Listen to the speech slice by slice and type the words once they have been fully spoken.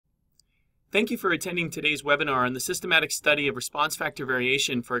Thank you for attending today's webinar on the systematic study of response factor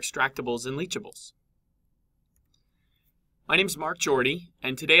variation for extractables and leachables. My name is Jordi,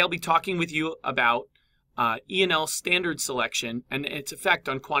 and today I'll be talking with you about E&L standard selection and its effect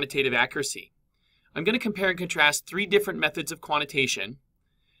on quantitative accuracy. I'm going to compare and contrast three different methods of quantitation,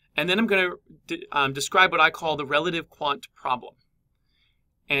 and then I'm going to describe what I call the relative quant problem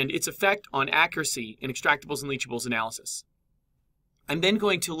and its effect on accuracy in extractables and leachables analysis. I'm then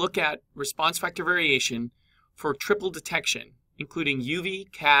going to look at response factor variation for triple detection, including UV,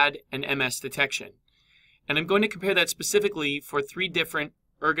 CAD, and MS detection. And I'm going to compare that specifically for three different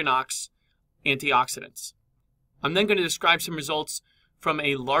ergonox antioxidants. I'm then going to describe some results from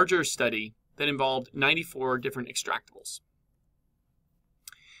a larger study that involved 94 different extractables.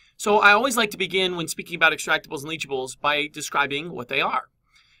 So I always like to begin when speaking about extractables and leachables by describing what they are.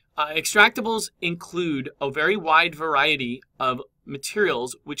 Extractables include a very wide variety of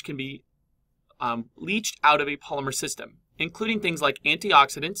materials which can be leached out of a polymer system, including things like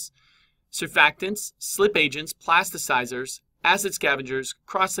antioxidants, surfactants, slip agents, plasticizers, acid scavengers,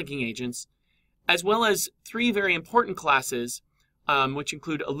 cross-linking agents, as well as three very important classes which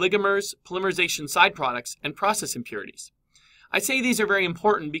include oligomers, polymerization side products, and process impurities. I say these are very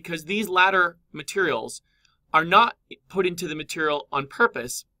important because these latter materials are not put into the material on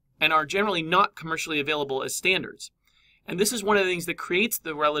purpose and are generally not commercially available as standards. And this is one of the things that creates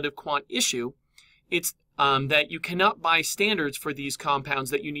the relative quant issue. It's that you cannot buy standards for these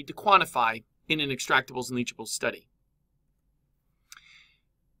compounds that you need to quantify in an extractables and leachables study.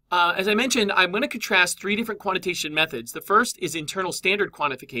 As I mentioned, I'm going to contrast three different quantitation methods. The first is internal standard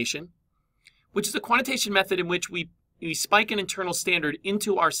quantification, which is a quantitation method in which we spike an internal standard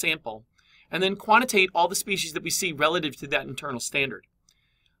into our sample and then quantitate all the species that we see relative to that internal standard.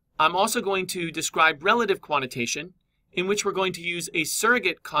 I'm also going to describe relative quantitation, in which we're going to use a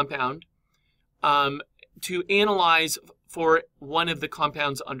surrogate compound to analyze for one of the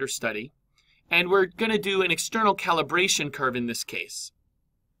compounds under study. And we're going to do an external calibration curve in this case.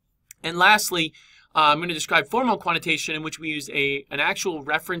 And lastly, I'm going to describe formal quantitation, in which we use an actual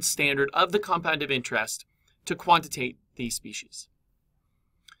reference standard of the compound of interest to quantitate these species.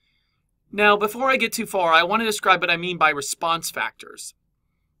 Now, before I get too far, I want to describe what I mean by response factors.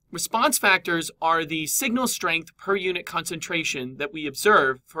 Response factors are the signal strength per unit concentration that we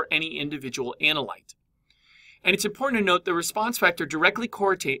observe for any individual analyte. And it's important to note the response factor directly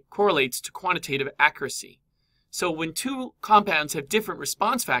correlates to quantitative accuracy. So when two compounds have different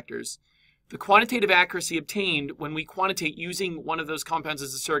response factors, the quantitative accuracy obtained when we quantitate using one of those compounds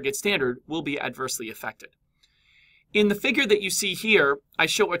as a surrogate standard will be adversely affected. In the figure that you see here, I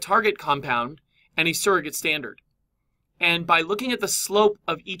show a target compound and a surrogate standard. And by looking at the slope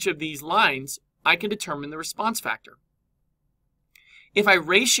of each of these lines, I can determine the response factor. If I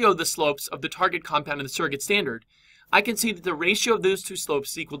ratio the slopes of the target compound and the surrogate standard, I can see that the ratio of those two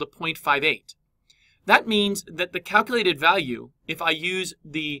slopes is equal to 0.58. That means that the calculated value, if I use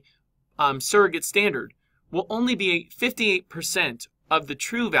the surrogate standard, will only be 58% of the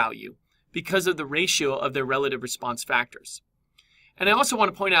true value because of the ratio of their relative response factors. And I also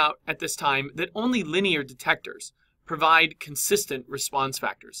want to point out at this time that only linear detectors provide consistent response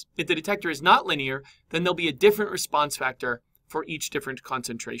factors. If the detector is not linear, then there'll be a different response factor for each different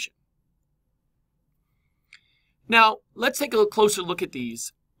concentration. Now, let's take a closer look at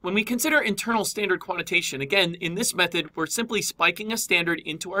these. When we consider internal standard quantitation, again, in this method, we're simply spiking a standard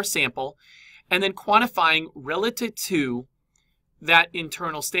into our sample and then quantifying relative to that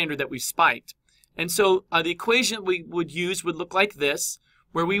internal standard that we've spiked. And so the equation that we would use would look like this,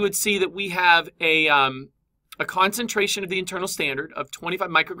 where we would see that we have a concentration of the internal standard of 25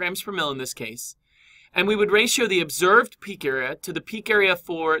 micrograms per mil in this case, and we would ratio the observed peak area to the peak area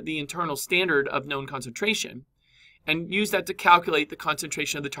for the internal standard of known concentration, and use that to calculate the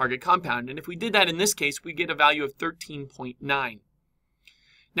concentration of the target compound. And if we did that in this case, we get a value of 13.9.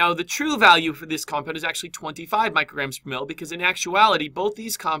 Now, the true value for this compound is actually 25 micrograms per mil because in actuality, both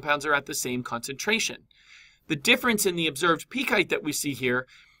these compounds are at the same concentration. The difference in the observed peak height that we see here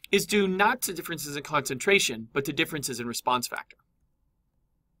is due not to differences in concentration, but to differences in response factor.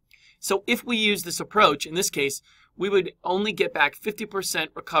 So if we use this approach, in this case, we would only get back 50%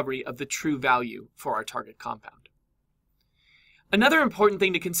 recovery of the true value for our target compound. Another important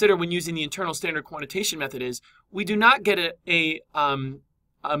thing to consider when using the internal standard quantitation method is we do not get a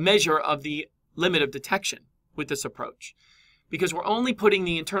measure of the limit of detection with this approach. Because we're only putting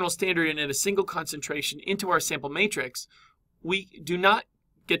the internal standard in at a single concentration into our sample matrix, we do not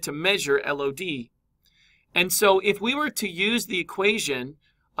get to measure LOD. And so if we were to use the equation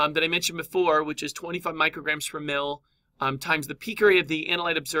that I mentioned before, which is 25 micrograms per mil times the peak area of the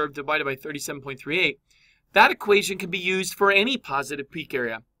analyte observed divided by 37.38, that equation can be used for any positive peak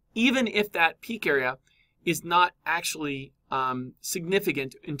area, even if that peak area is not actually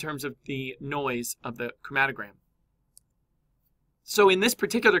significant in terms of the noise of the chromatogram. So in this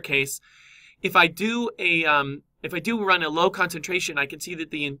particular case, if I do run a low concentration, I can see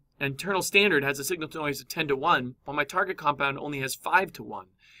that the internal standard has a signal to noise of 10:1, while my target compound only has 5:1.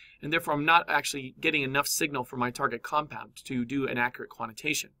 And therefore, I'm not actually getting enough signal for my target compound to do an accurate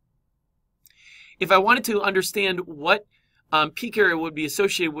quantitation. If I wanted to understand what peak area would be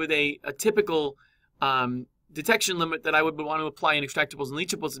associated with a typical detection limit that I would want to apply in extractables and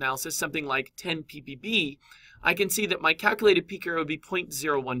leachables analysis, something like 10 ppb, I can see that my calculated peak area would be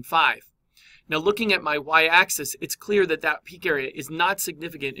 0.015. Now, looking at my y-axis, it's clear that that peak area is not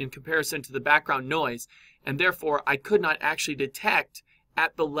significant in comparison to the background noise, and therefore I could not actually detect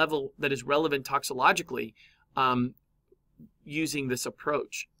at the level that is relevant toxicologically using this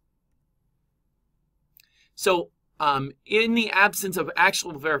approach. So in the absence of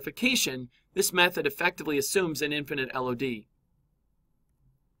actual verification, this method effectively assumes an infinite LOD.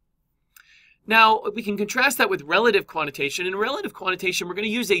 Now, we can contrast that with relative quantitation. In relative quantitation, we're going to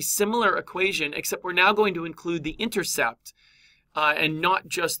use a similar equation, except we're now going to include the intercept and not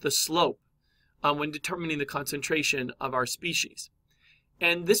just the slope when determining the concentration of our species.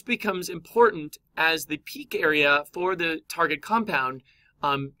 And this becomes important as the peak area for the target compound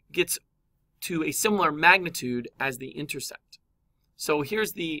gets to a similar magnitude as the intercept. So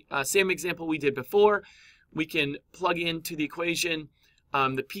here's the same example we did before. We can plug into the equation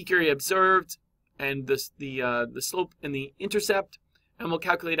the peak area observed and the slope and the intercept, and we'll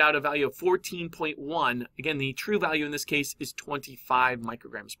calculate out a value of 14.1. Again, the true value in this case is 25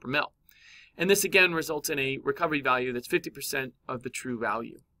 micrograms per mil. And this again results in a recovery value that's 50% of the true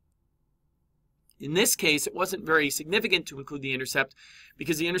value. In this case, it wasn't very significant to include the intercept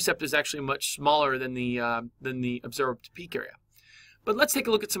because the intercept is actually much smaller than the observed peak area. But let's take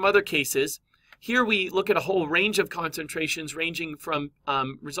a look at some other cases. Here we look at a whole range of concentrations ranging from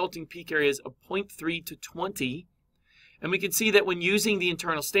resulting peak areas of 0.3 to 20. And we can see that when using the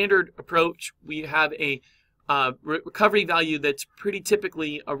internal standard approach, we have a recovery value that's pretty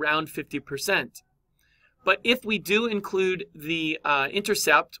typically around 50%. But if we do include the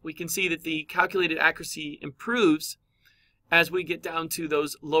intercept, we can see that the calculated accuracy improves as we get down to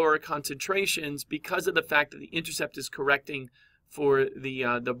those lower concentrations because of the fact that the intercept is correcting for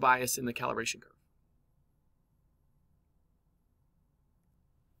the bias in the calibration curve.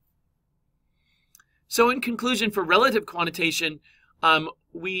 So in conclusion, for relative quantitation,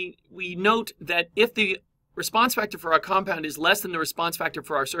 we note that if the response factor for our compound is less than the response factor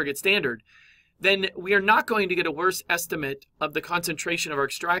for our surrogate standard, then we are not going to get a worse estimate of the concentration of our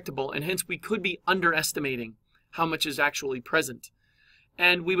extractable, and hence we could be underestimating how much is actually present.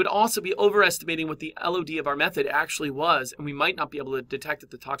 And we would also be overestimating what the LOD of our method actually was, and we might not be able to detect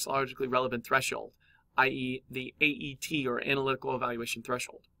at the toxicologically relevant threshold, i.e. the AET or analytical evaluation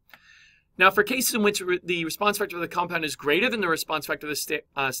threshold. Now, for cases in which the response factor of the compound is greater than the response factor of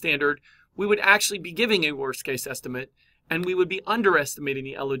the standard, we would actually be giving a worst case estimate, and we would be underestimating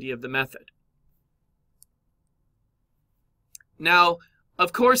the LOD of the method. Now,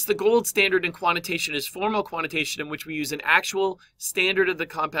 of course, the gold standard in quantitation is formal quantitation, in which we use an actual standard of the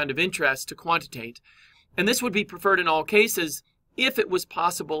compound of interest to quantitate. And this would be preferred in all cases if it was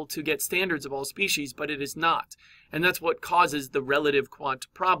possible to get standards of all species, but it is not. And that's what causes the relative quant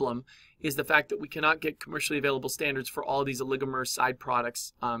problem, is the fact that we cannot get commercially available standards for all these oligomer side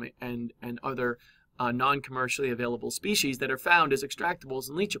products and other non-commercially available species that are found as extractables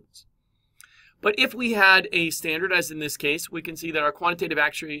and leachables. But if we had a standard, as in this case, we can see that our quantitative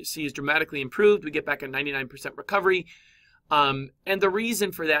accuracy is dramatically improved. We get back a 99% recovery. And the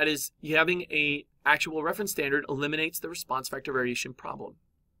reason for that is having an actual reference standard eliminates the response factor variation problem.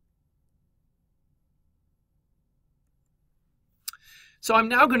 So I'm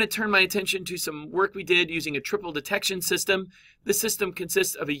now going to turn my attention to some work we did using a triple detection system. This system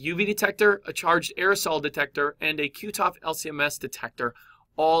consists of a UV detector, a charged aerosol detector, and a QTOF LCMS detector,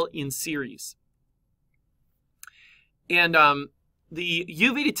 all in series. And the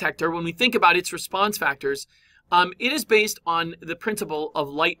UV detector, when we think about its response factors, it is based on the principle of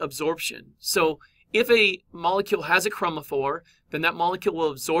light absorption. So if a molecule has a chromophore, then that molecule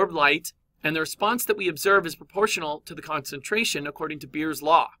will absorb light, and the response that we observe is proportional to the concentration according to Beer's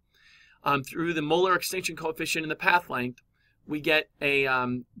law. Through the molar extinction coefficient and the path length, we get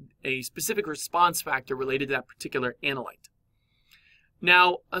a specific response factor related to that particular analyte.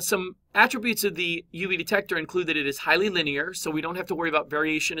 Now, some attributes of the UV detector include that it is highly linear, so we don't have to worry about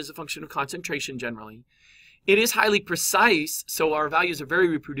variation as a function of concentration generally. It is highly precise, so our values are very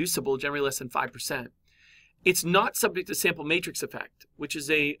reproducible, generally less than 5%. It's not subject to sample matrix effect, which is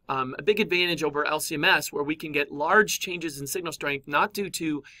a big advantage over LCMS, where we can get large changes in signal strength, not due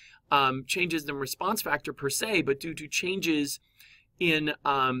to changes in response factor per se, but due to changes in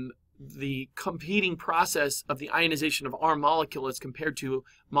the competing process of the ionization of our molecule as compared to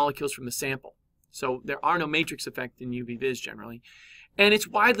molecules from the sample. So there are no matrix effect in UV-Vis generally. And it's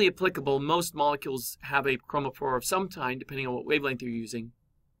widely applicable. Most molecules have a chromophore of some kind, depending on what wavelength you're using.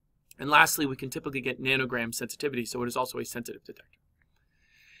 And lastly, we can typically get nanogram sensitivity, so it is also a sensitive detector.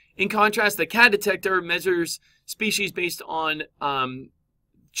 In contrast, the CAD detector measures species based on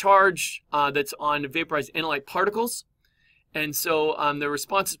charge that's on vaporized analyte particles. And so the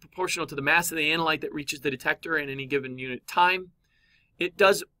response is proportional to the mass of the analyte that reaches the detector in any given unit time. It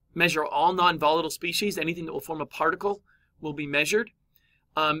does measure all non-volatile species. Anything that will form a particle will be measured.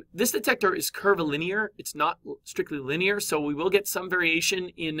 This detector is curvilinear. It's not strictly linear, so we will get some variation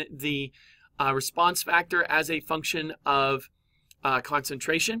in the response factor as a function of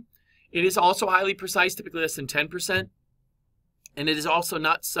concentration. It is also highly precise, typically less than 10%, and it is also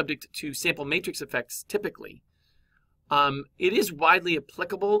not subject to sample matrix effects typically. It is widely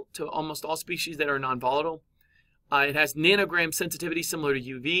applicable to almost all species that are non-volatile. It has nanogram sensitivity similar to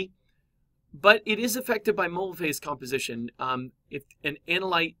UV. But it is affected by mobile phase composition. If an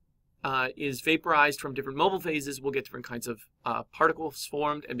analyte is vaporized from different mobile phases, we'll get different kinds of particles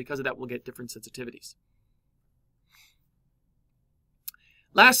formed, and because of that, we'll get different sensitivities.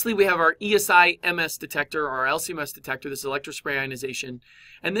 Lastly, we have our ESI-MS detector, or our LCMS detector. This is electrospray ionization,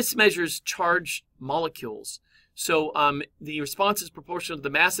 and this measures charged molecules. So the response is proportional to the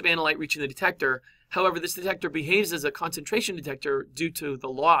mass of analyte reaching the detector. However, this detector behaves as a concentration detector due to the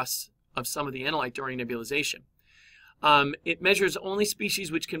loss of some of the analyte during nebulization. It measures only species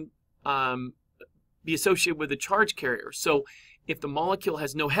which can be associated with a charge carrier. So if the molecule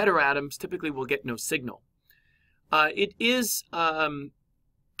has no heteroatoms, typically we'll get no signal. It is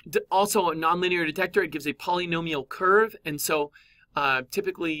also a nonlinear detector. It gives a polynomial curve, and so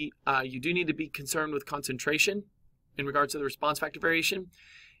typically you do need to be concerned with concentration in regards to the response factor variation.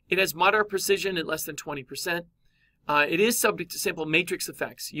 It has moderate precision at less than 20%. It is subject to sample matrix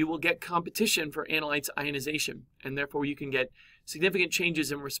effects. You will get competition for analytes ionization, and therefore you can get significant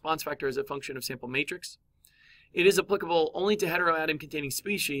changes in response factor as a function of sample matrix. It is applicable only to heteroatom containing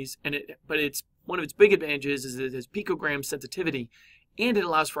species, but one of its big advantages is that it has picogram sensitivity, and it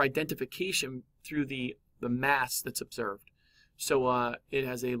allows for identification through the mass that's observed. So it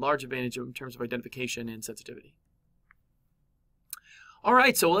has a large advantage in terms of identification and sensitivity. All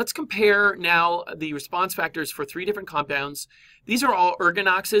right, so let's compare now the response factors for 3 different compounds. These are all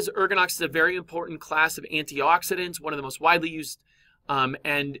ergonoxes. Ergonox is a very important class of antioxidants, one of the most widely used,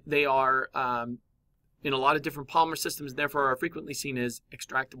 and they are in a lot of different polymer systems, and therefore are frequently seen as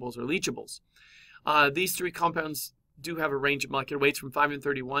extractables or leachables. These 3 compounds do have a range of molecular weights from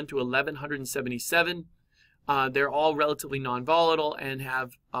 531 to 1177. They're all relatively non-volatile and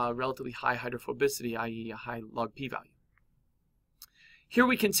have relatively high hydrophobicity, i.e. a high log p-value. Here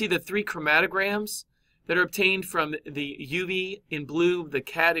we can see the 3 chromatograms that are obtained from the UV in blue, the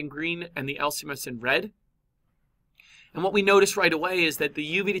CAD in green, and the LCMS in red. And what we notice right away is that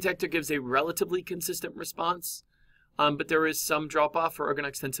the UV detector gives a relatively consistent response, but there is some drop-off for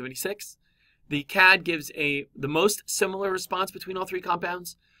Ergonox 1076. The CAD gives the most similar response between all 3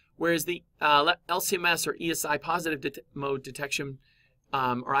 compounds, whereas the LCMS or ESI positive mode detection,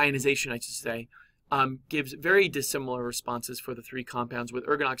 or ionization I should say, gives very dissimilar responses for the 3 compounds, with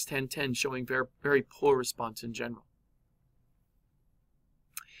Ergonox 1010 showing very, very poor response in general.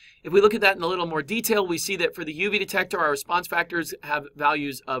 If we look at that in a little more detail, we see that for the UV detector, our response factors have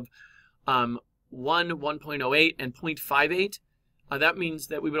values of 1, 1.08, and 0.58. That means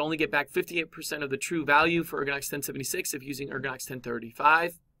that we would only get back 58% of the true value for Ergonox 1076 if using Ergonox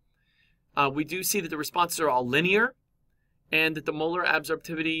 1035. We do see that the responses are all linear, and that the molar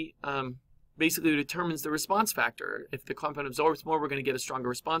absorptivity basically determines the response factor. If the compound absorbs more, we're going to get a stronger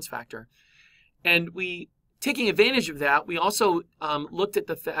response factor. And taking advantage of that, we also looked at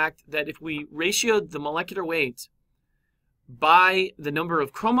the fact that if we ratioed the molecular weight by the number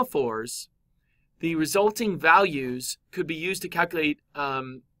of chromophores, the resulting values could be used to calculate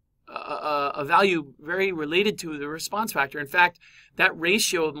a value very related to the response factor. In fact, that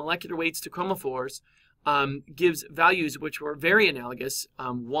ratio of molecular weights to chromophores gives values which were very analogous,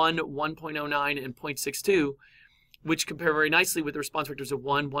 1, 1.09, and 0.62, which compare very nicely with the response factors of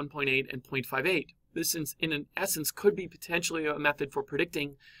 1, 1.8, and 0.58. This, in essence, could be potentially a method for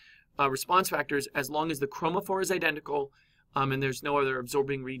predicting response factors as long as the chromophore is identical, and there's no other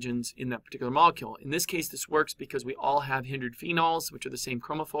absorbing regions in that particular molecule. In this case, this works because we all have hindered phenols, which are the same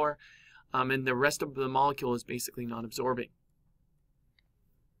chromophore, and the rest of the molecule is basically non-absorbing.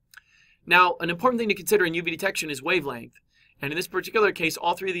 Now, an important thing to consider in UV detection is wavelength. And in this particular case,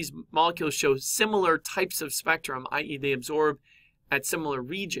 all three of these molecules show similar types of spectrum, i.e. they absorb at similar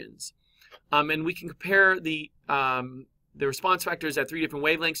regions. And we can compare the response factors at three different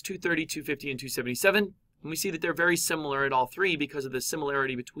wavelengths, 230, 250, and 277. And we see that they're very similar at all three because of the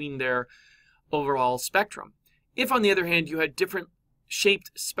similarity between their overall spectrum. If, on the other hand, you had different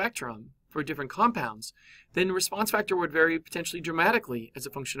shaped spectrum for different compounds, then the response factor would vary potentially dramatically as a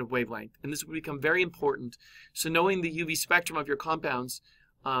function of wavelength. And this would become very important. So knowing the UV spectrum of your compounds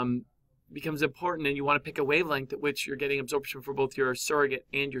becomes important, and you want to pick a wavelength at which you're getting absorption for both your surrogate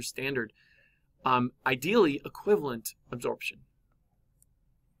and your standard. Ideally, equivalent absorption.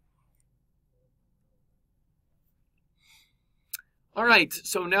 All right,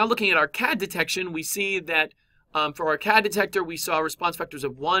 so now looking at our CAD detection, we see that for our CAD detector, we saw response factors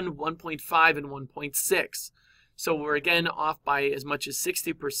of 1, 1.5, and 1.6. So we're again off by as much as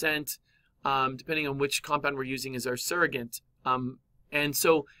 60%, depending on which compound we're using as our surrogate. And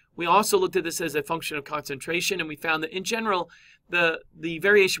so we also looked at this as a function of concentration, and we found that in general, the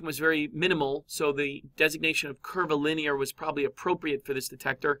variation was very minimal. So the designation of curvilinear was probably appropriate for this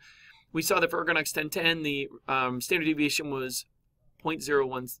detector. We saw that for Ergonox 1010, the standard deviation was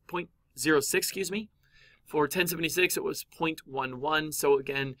 0.06, excuse me. For 1076, it was 0.11. So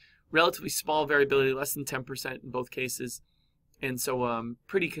again, relatively small variability, less than 10% in both cases. And so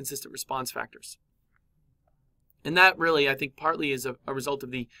pretty consistent response factors. And that really, I think, partly is a result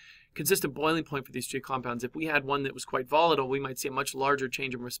of the consistent boiling point for these three compounds. If we had one that was quite volatile, we might see a much larger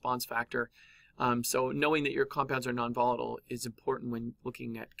change in response factor. So knowing that your compounds are non-volatile is important when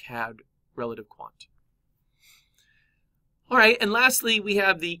looking at CAD relative quant. All right, and lastly, we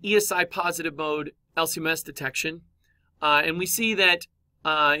have the ESI positive mode LCMS detection. And we see that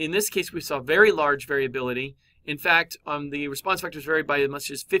in this case, we saw very large variability. In fact, the response factors vary by as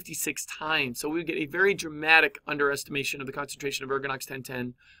much as 56 times. So we would get a very dramatic underestimation of the concentration of Ergonox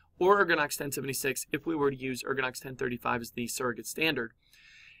 1010 or Ergonox 1076 if we were to use Ergonox 1035 as the surrogate standard.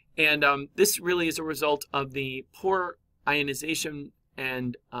 And this really is a result of the poor ionization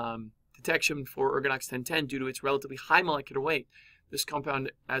and detection for Ergonox 1010 due to its relatively high molecular weight. This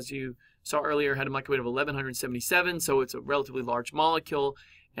compound, as you saw earlier, had a molecular weight of 1177, so it's a relatively large molecule,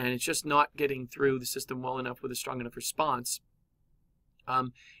 and it's just not getting through the system well enough with a strong enough response.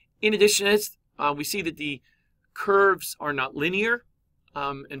 In addition, we see that the curves are not linear,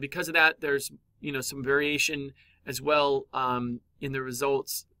 and because of that, there's some variation as well in the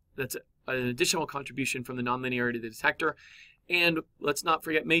results. That's an additional contribution from the nonlinearity of the detector. And let's not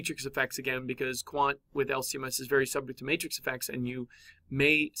forget matrix effects again, because quant with LCMS is very subject to matrix effects, and you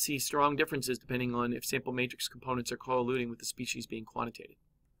may see strong differences depending on if sample matrix components are co-eluting with the species being quantitated.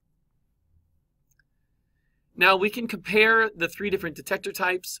 Now we can compare the three different detector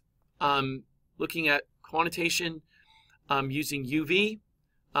types, looking at quantitation using UV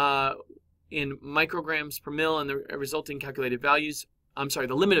in micrograms per mil and the resulting calculated values. The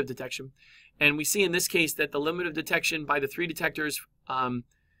limit of detection. And we see in this case that the limit of detection by the three detectors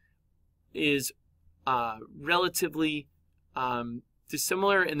is relatively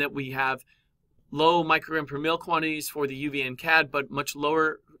dissimilar in that we have low microgram per mil quantities for the UV and CAD, but much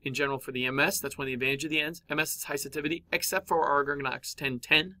lower in general for the MS. That's one of the advantages of the MS is high sensitivity, except for our Ergonox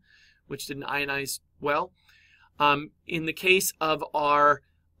 1010, which didn't ionize well. In the case of our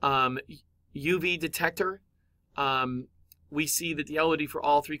UV detector, we see that the LOD for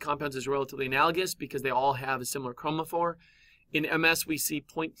all three compounds is relatively analogous because they all have a similar chromophore. In MS, we see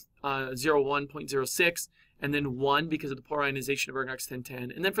 0.01, 0.06, and then 1 because of the poor ionization of Ergonox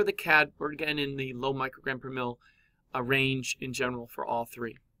 1010. And then for the CAD, we're again in the low microgram per mil range in general for all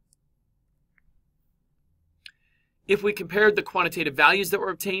three. If we compared the quantitative values that were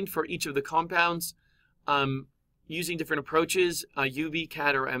obtained for each of the compounds using different approaches, UV,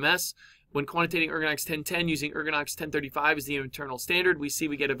 CAD, or MS, when quantitating Ergonox 1010 using Ergonox 1035 as the internal standard, we see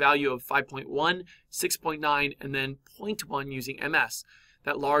we get a value of 5.1, 6.9, and then 0.1 using MS.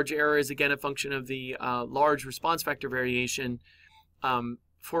 That large error is again a function of the large response factor variation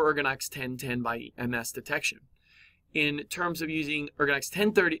for Ergonox 1010 by MS detection. In terms of using Ergonox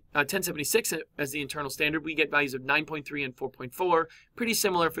 1076 as the internal standard, we get values of 9.3 and 4.4, pretty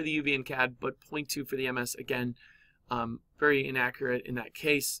similar for the UV and CAD, but 0.2 for the MS, again, very inaccurate in that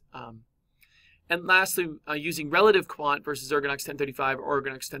case. And lastly, using relative quant versus Ergonox 1035 or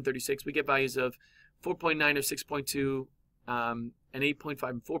Ergonox 1036, we get values of 4.9 or 6.2 and 8.5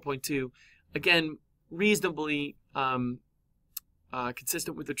 and 4.2. Again, reasonably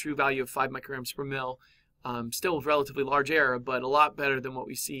consistent with the true value of 5 micrograms per mil. Still a relatively large error, but a lot better than what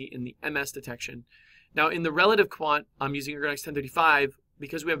we see in the MS detection. Now, in the relative quant, I'm using Ergonomics 1035.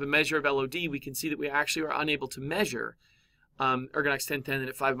 Because we have a measure of LOD, we can see that we actually are unable to measure Ergonomics 1010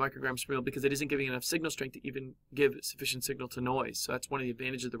 at 5 micrograms per mil because it isn't giving enough signal strength to even give sufficient signal to noise. So that's one of the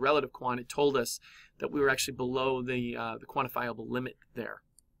advantages of the relative quant. It told us that we were actually below the quantifiable limit there.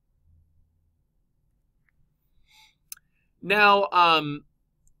 Now,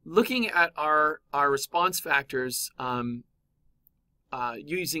 looking at our response factors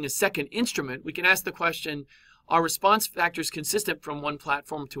using a second instrument, we can ask the question, are response factors consistent from one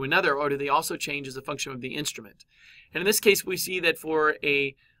platform to another, or do they also change as a function of the instrument? And in this case, we see that for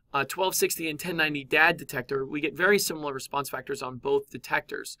a 1260 and 1090 DAD detector, we get very similar response factors on both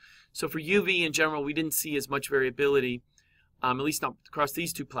detectors. So for UV in general, we didn't see as much variability, at least not across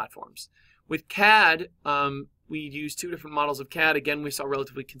these two platforms. With CAD, we used two different models of CAD. Again, we saw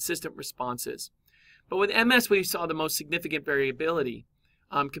relatively consistent responses. But with MS, we saw the most significant variability.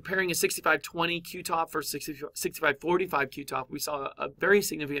 Comparing a 6520 Q-top versus 6545 Q-top, we saw a very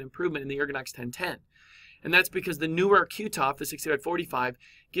significant improvement in the Ergonomics 1010. And that's because the newer Q-top, the 6545,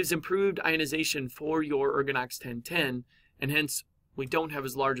 gives improved ionization for your Ergonomics 1010, and hence we don't have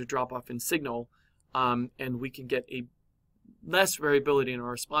as large a drop-off in signal, and we can get a less variability in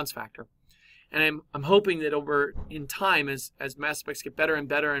our response factor. And I'm hoping that in time, as mass specs get better and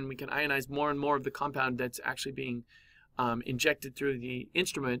better, and we can ionize more and more of the compound that's actually being injected through the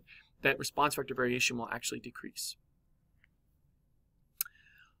instrument, that response factor variation will actually decrease.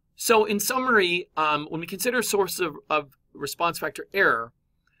 So in summary, when we consider sources of response factor error,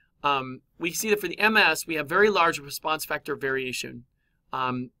 we see that for the MS, we have very large response factor variation.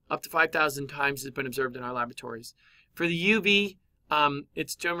 Up to 5,000 times has been observed in our laboratories. For the UV,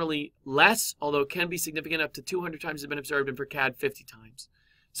 it's generally less, although it can be significant. Up to 200 times has been observed, and for CAD, 50 times.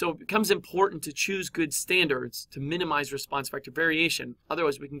 So it becomes important to choose good standards to minimize response factor variation.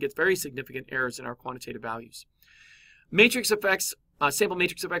 Otherwise, we can get very significant errors in our quantitative values. Matrix effects, sample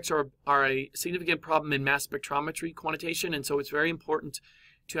matrix effects are a significant problem in mass spectrometry quantitation, and so it's very important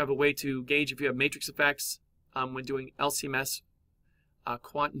to have a way to gauge if you have matrix effects when doing LCMS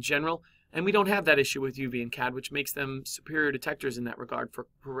quant in general. And we don't have that issue with UV and CAD, which makes them superior detectors in that regard for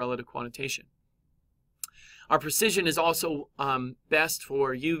relative quantitation. Our precision is also best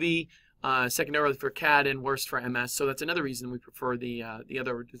for UV, secondarily for CAD, and worst for MS. So that's another reason we prefer the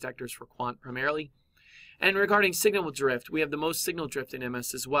other detectors for quant primarily. And regarding signal drift, we have the most signal drift in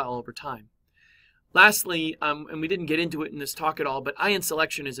MS as well over time. Lastly, and we didn't get into it in this talk at all, but ion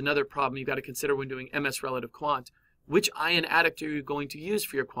selection is another problem you've got to consider when doing MS relative quant. Which ion addict are you going to use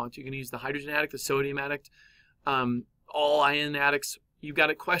for your quant? You're going to use the hydrogen addict, the sodium addict, all ion addicts. You've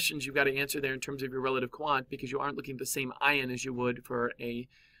got questions you've got to answer there in terms of your relative quant, because you aren't looking at the same ion as you would for a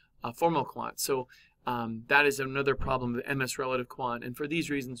formal quant. So that is another problem with MS relative quant. And for these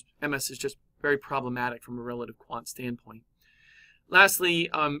reasons, MS is just very problematic from a relative quant standpoint. Lastly,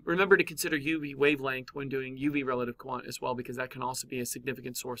 remember to consider UV wavelength when doing UV relative quant as well, because that can also be a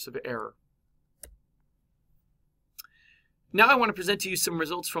significant source of error. Now I want to present to you some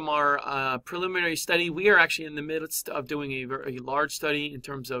results from our preliminary study. We are actually in the midst of doing a very large study in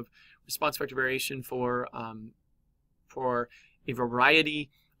terms of response factor variation for a variety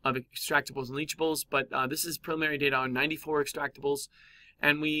of extractables and leachables, but this is preliminary data on 94 extractables.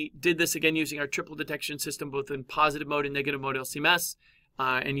 And we did this again using our triple detection system, both in positive mode and negative mode LCMS,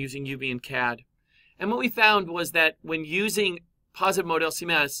 and using UV and CAD. And what we found was that when using positive mode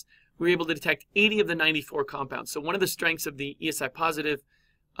LCMS, we were able to detect 80 of the 94 compounds. So one of the strengths of the ESI positive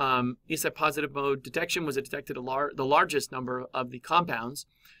mode detection was it detected the largest number of the compounds.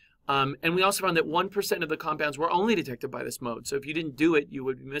 And we also found that 1% of the compounds were only detected by this mode. So if you didn't do it, you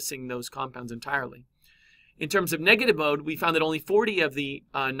would be missing those compounds entirely. In terms of negative mode, we found that only 40 of the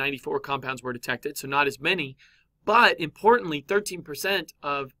 94 compounds were detected, so not as many. But importantly, 13%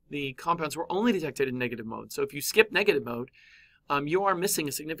 of the compounds were only detected in negative mode. So if you skip negative mode, you are missing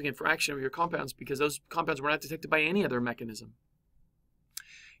a significant fraction of your compounds because those compounds were not detected by any other mechanism.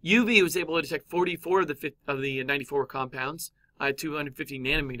 UV was able to detect 44 of the 94 compounds at 250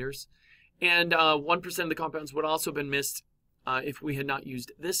 nanometers, and 1% of the compounds would also have been missed if we had not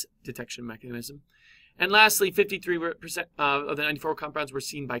used this detection mechanism. And lastly, 53% of the 94 compounds were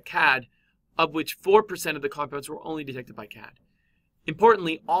seen by CAD, of which 4% of the compounds were only detected by CAD.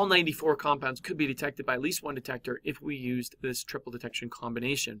 Importantly, all 94 compounds could be detected by at least one detector if we used this triple detection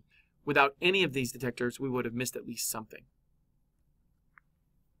combination. Without any of these detectors, we would have missed at least something.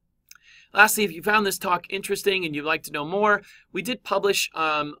 Lastly, if you found this talk interesting and you'd like to know more, we did publish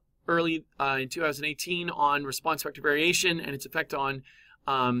early in 2018 on response vector variation and its effect on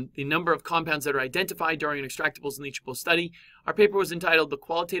the number of compounds that are identified during an extractables and leachables study. Our paper was entitled The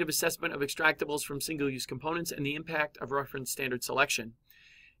Qualitative Assessment of Extractables from Single-Use Components and the Impact of Reference Standard Selection.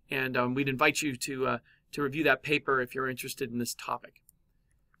 And we'd invite you to review that paper if you're interested in this topic.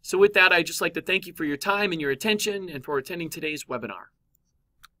 So with that, I'd just like to thank you for your time and your attention and for attending today's webinar.